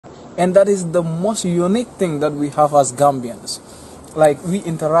And that is the most unique thing that we have as Gambians. Like, we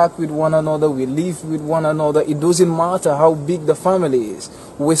interact with one another, we live with one another. It doesn't matter how big the family is.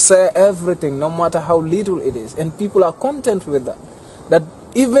 We share everything, no matter how little it is. And people are content with that. That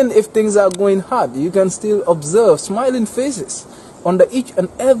even if things are going hard, you can still observe smiling faces under each and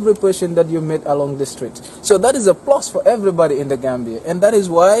every person that you meet along the street. So that is a plus for everybody in the Gambia. And that is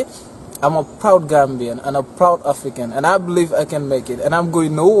why I'm a proud Gambian and a proud African. And I believe I can make it. And I'm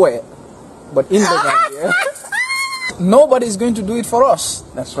going nowhere but in the Gambia. Nobody is going to do it for us.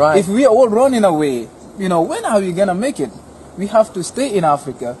 That's right. If we are all running away, you know, when are we going to make it? We have to stay in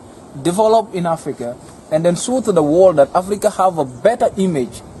Africa, develop in Africa, and then show to the world that Africa have a better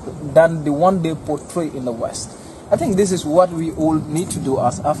image than the one they portray in the West. I think this is what we all need to do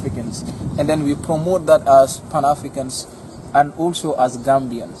as Africans. And then we promote that as Pan-Africans and also as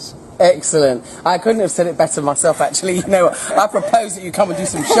Gambians. Excellent. I couldn't have said it better myself, actually. You know, I propose that you come and do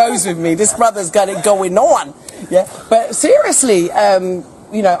some shows with me. This brother's got it going on. Yeah. But seriously,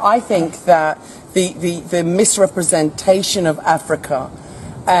 you know, I think that the misrepresentation of Africa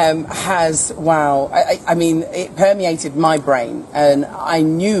has, wow, I mean, it permeated my brain, and I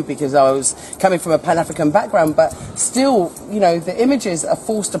knew because I was coming from a Pan-African background, but still, you know, the images are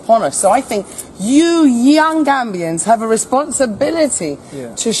forced upon us. So I think you young Gambians have a responsibility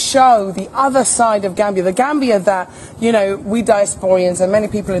to show the other side of Gambia, the Gambia that, you know, we diasporians and many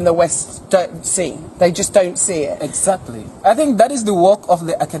people in the West don't see. They just don't see it. Exactly. I think that is the work of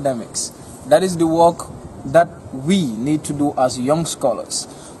the academics. That is the work that we need to do as young scholars.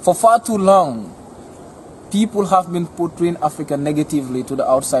 For far too long, people have been portraying Africa negatively to the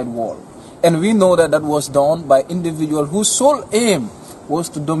outside world. And we know that that was done by individuals whose sole aim was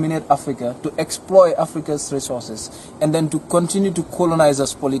to dominate Africa, to exploit Africa's resources, and then to continue to colonize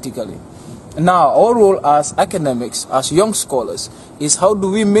us politically. Now, our role as academics, as young scholars, is how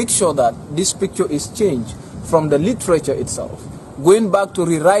do we make sure that this picture is changed from the literature itself, going back to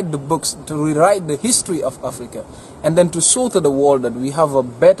rewrite the books, to rewrite the history of Africa, and then to show to the world that we have a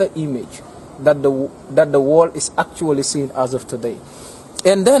better image that the world is actually seeing as of today.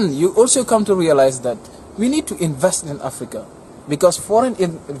 And then you also come to realize that we need to invest in Africa, because foreign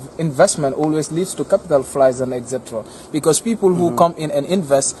investment always leads to capital flights and etc. Because people who come in and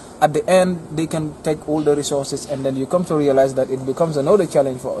invest, at the end they can take all the resources, and then you come to realize that it becomes another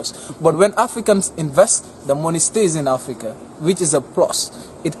challenge for us. But when Africans invest, the money stays in Africa, which is a plus.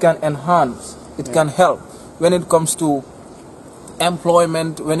 It can enhance, it can help when it comes to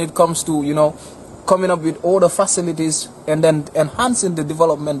employment, when it comes to, you know, coming up with all the facilities and then enhancing the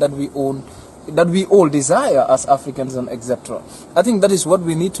development that we own, that we all desire as Africans and etc. I think that is what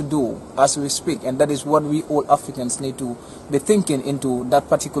we need to do as we speak, and that is what we all Africans need to be thinking into that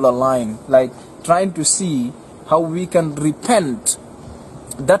particular line, like trying to see how we can repent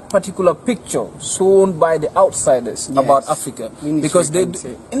that particular picture shown by the outsiders about Africa. Because they,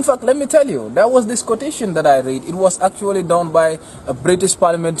 in fact, let me tell you, there was this quotation that I read. It was actually done by a British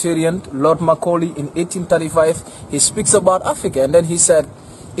parliamentarian, Lord Macaulay, in 1835. He speaks about Africa, and then he said,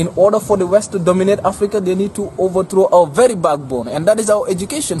 in order for the West to dominate Africa, they need to overthrow our very backbone, and that is our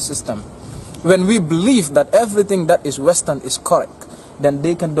education system. When we believe that everything that is Western is correct, then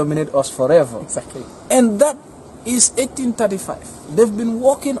they can dominate us forever. Exactly. And that is 1835. They've been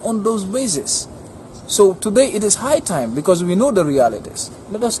working on those bases. So today it is high time, because we know the realities.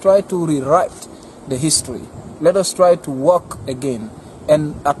 Let us try to rewrite the history. Let us try to work again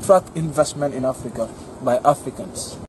and attract investment in Africa by Africans.